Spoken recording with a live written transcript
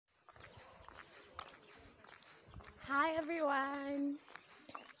Hi everyone.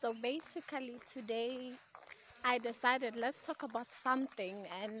 So basically today I decided let's talk about something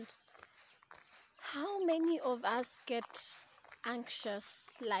and how many of us get anxious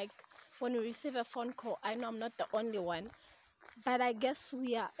like when we receive a phone call. I know I'm not the only one, but I guess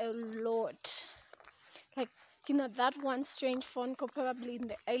we are a lot. Like that one strange phone call probably in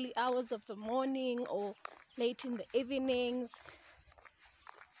the early hours of the morning or late in the evenings.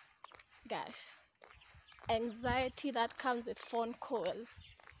 Gosh, anxiety that comes with phone calls.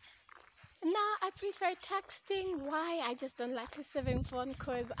 Nah, I prefer texting. Why? I just don't like receiving phone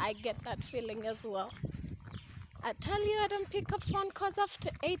calls. I get that feeling as well. I tell you I don't pick up phone calls after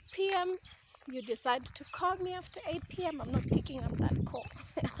 8 p.m. You decide to call me after 8 p.m. I'm not picking up that call.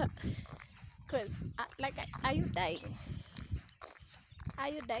 Because, are you dying? Are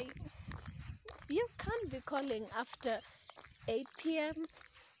you dying? You can't be calling after 8 p.m.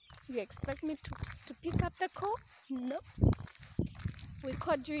 You expect me to pick up the call? No. We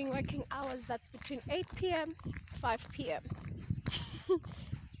call during working hours. That's between 8 p.m. 5 p.m.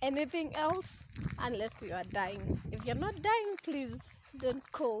 Anything else, unless you are dying. If you're not dying, please don't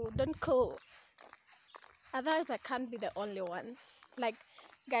call. Otherwise I can't be the only one. Like,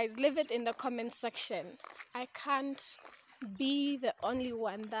 guys, leave it in the comment section. I can't be the only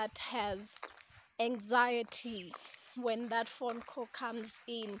one that has anxiety when that phone call comes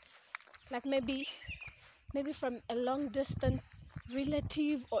in. Like maybe from a long distance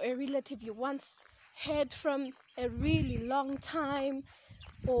relative, or a relative you once heard from a really long time,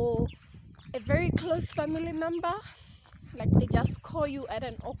 or a very close family member. Like they just call you at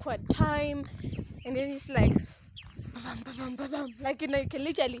an awkward time and then it's like like you can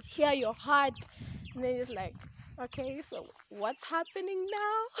literally hear your heart, and then it's like, okay, so what's happening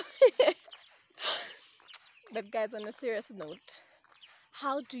now? But guys, on a serious note,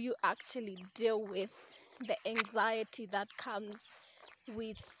 how do you actually deal with the anxiety that comes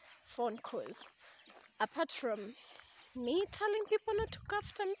with phone calls? Apart from me telling people not to go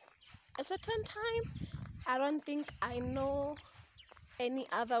after me a certain time, I don't think I know any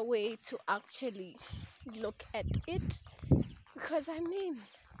other way to actually look at it, because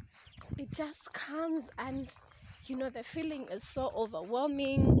it just comes and the feeling is so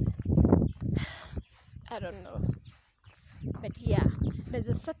overwhelming. I don't know, but yeah, there's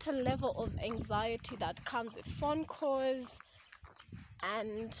a certain level of anxiety that comes with phone calls,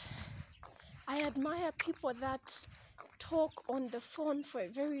 and I admire people that talk on the phone for a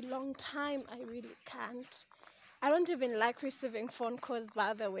very long time. I really can't. I don't even like receiving phone calls,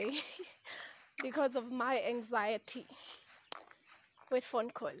 by the way, because of my anxiety with phone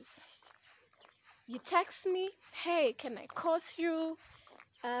calls. You text me, hey, can I call through?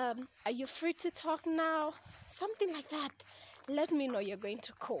 Are you free to talk now? Something like that. Let me know you're going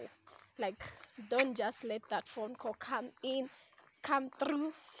to call. Like, don't just let that phone call come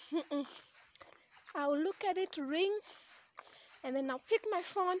through. I'll look at it ring, and then I'll pick my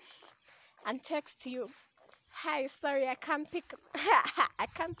phone and text you. Hi, sorry, I can't pick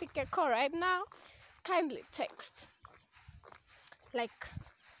a call right now. Kindly text. Like,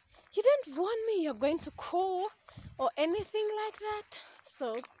 you didn't warn me you're going to call or anything like that.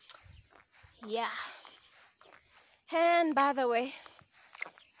 So, yeah. And by the way,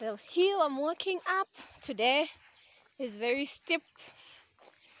 the hill I'm walking up today is very steep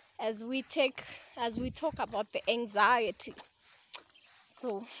as we talk about the anxiety.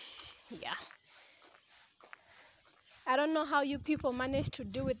 So, yeah. I don't know how you people manage to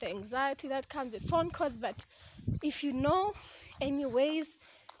deal with the anxiety that comes with phone calls, but if you know any ways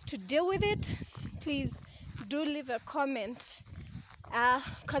to deal with it, please do leave a comment,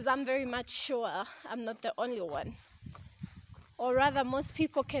 because I'm very much sure I'm not the only one, or rather most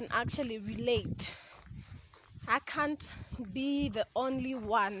people can actually relate. I can't be the only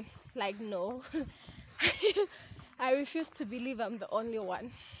one. Like, no. I refuse to believe I'm the only one.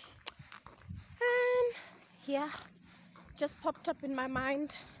 And yeah, just popped up in my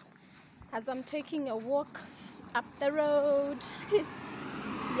mind as I'm taking a walk up the road.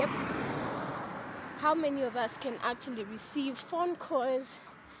 Yep. How many of us can actually receive phone calls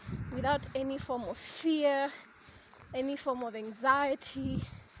without any form of fear, any form of anxiety?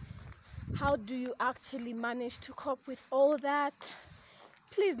 How do you actually manage to cope with all that?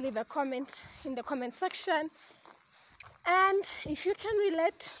 Please leave a comment in the comment section. And if you can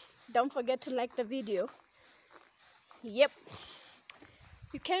relate, don't forget to like the video. Yep.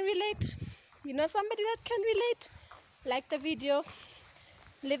 You can relate. You know somebody that can relate? Like the video.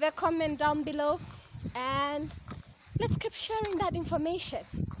 Leave a comment down below. And let's keep sharing that information.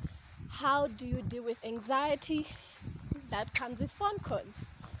 How do you deal with anxiety that comes with phone calls?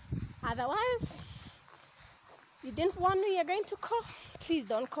 Otherwise, You didn't warn me you're going to call? Please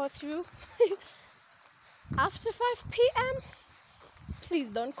don't call through. After 5 p.m., please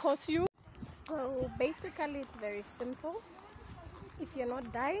don't call through. So basically it's very simple. If you're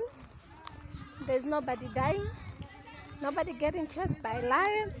not dying, there's nobody dying, nobody getting chased by a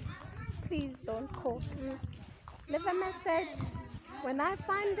lion, please don't call through. Leave a message. When I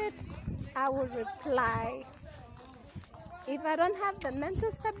find it, I will reply. If I don't have the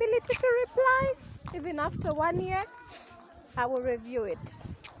mental stability to reply, even after 1 year, I will review it.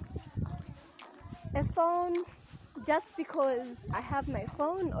 A phone, just because I have my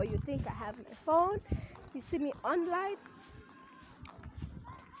phone or you think I have my phone, you see me online,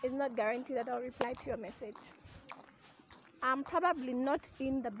 it's not guaranteed that I'll reply to your message. I'm probably not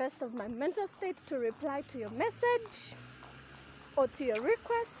in the best of my mental state to reply to your message or to your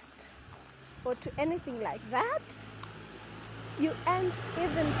request or to anything like that. You ain't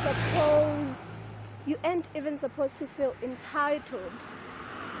even supposed to feel entitled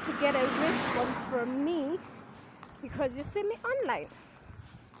to get a response from me because you see me online.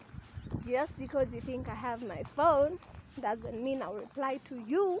 Just because you think I have my phone doesn't mean I'll reply to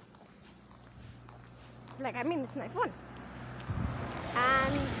you. It's my phone.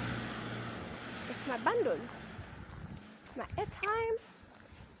 And it's my bundles. It's my airtime,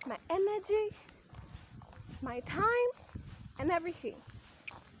 my energy, my time, and everything.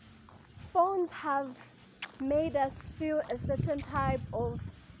 Phones have made us feel a certain type of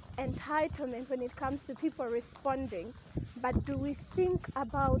entitlement when it comes to people responding. But do we think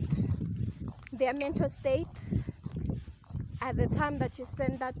about their mental state at the time that you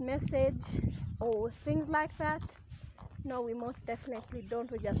send that message or things like that? No, we most definitely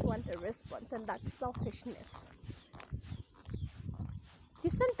don't. We just want a response, and that's selfishness. You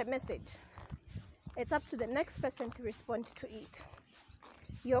sent the message. It's up to the next person to respond to it.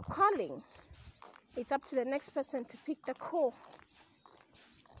 You're calling. It's up to the next person to pick the call.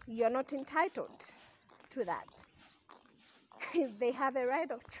 You're not entitled to that. They have a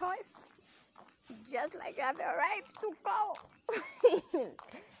right of choice, just like you have a right to call.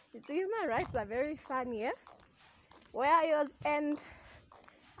 You see, my rights are very fun, yeah? Where yours end,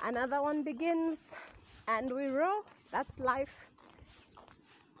 another one begins, and we roll. That's life.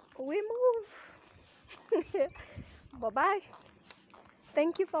 We move. Bye-bye.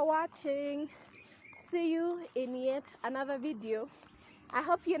 Thank you for watching. See you in yet another video. I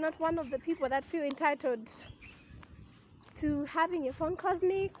hope you're not one of the people that feel entitled to having your phone calls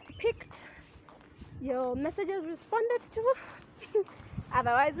picked, your messages responded to.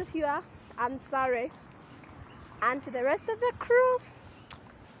 Otherwise, if you are, I'm sorry. And to the rest of the crew,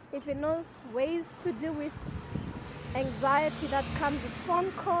 if you know ways to deal with anxiety that comes with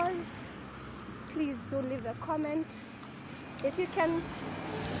phone calls, please do leave a comment. If you can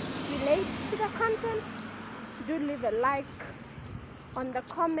relate to the content, do leave a like on the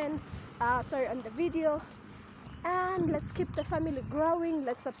comments, on the video. And let's keep the family growing.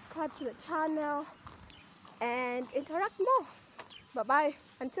 Let's subscribe to the channel and interact more. Bye-bye.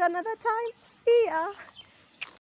 Until another time, see ya.